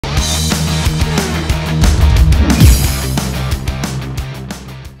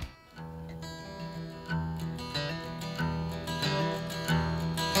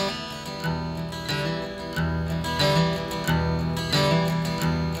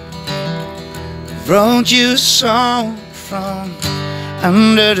Wrote you a song from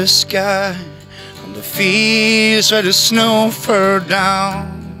under the sky, from the fields where the snow fell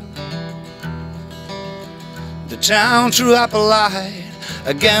down. The town threw up a light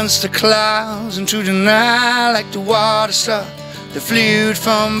against the clouds into the night, like the water star that flew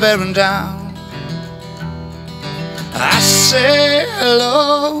from bearing down. I say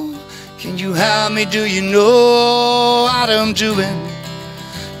hello, can you help me? Do you know what I'm doing?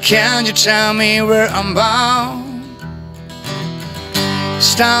 Can you tell me where I'm bound?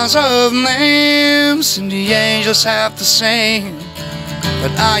 Stars of names and the angels have the same,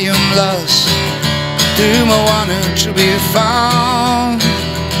 but I am lost, do I want to be found?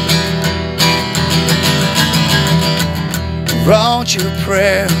 Wrote you a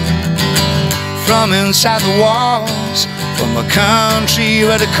prayer from inside the walls, from a country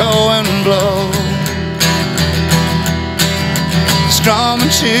where the cold wind blows. Storm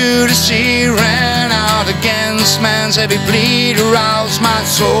into the sea ran out against man's heavy bleed, aroused my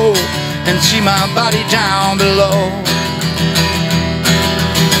soul and see my body down below.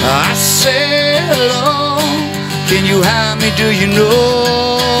 I say hello, can you help me? Do you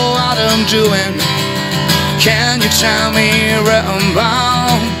know what I'm doing? Can you tell me where I'm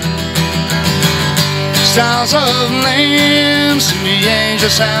bound? Stars of names and the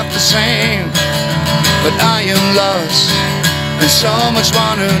angels have the same, but I am lost and so much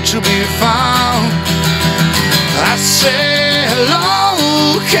wanted to be found. I say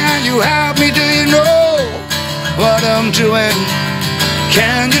hello, can you help me? Do you know what I'm doing?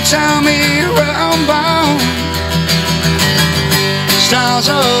 Can you tell me where I'm bound? Stars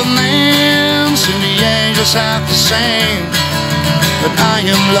of names and the angels have the same, but I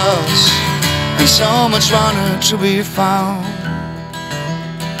am lost and so much wanted to be found.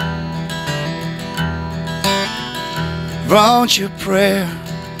 Wrote you a prayer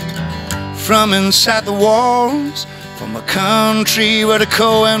from inside the walls, from a country where the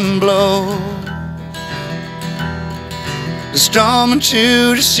cold wind blows. The storm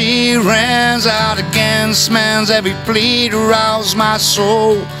into the sea ran out against man's every plea to rouse my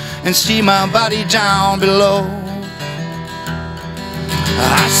soul and see my body down below.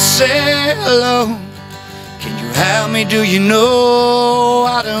 I say hello, can you help me? Do you know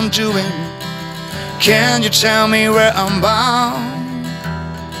what I'm doing? Can you tell me where I'm bound?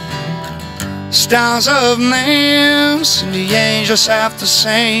 Stars of names and the angels have the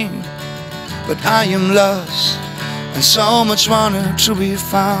same, but I am lost and so much wanted to be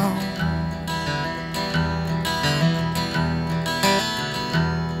found.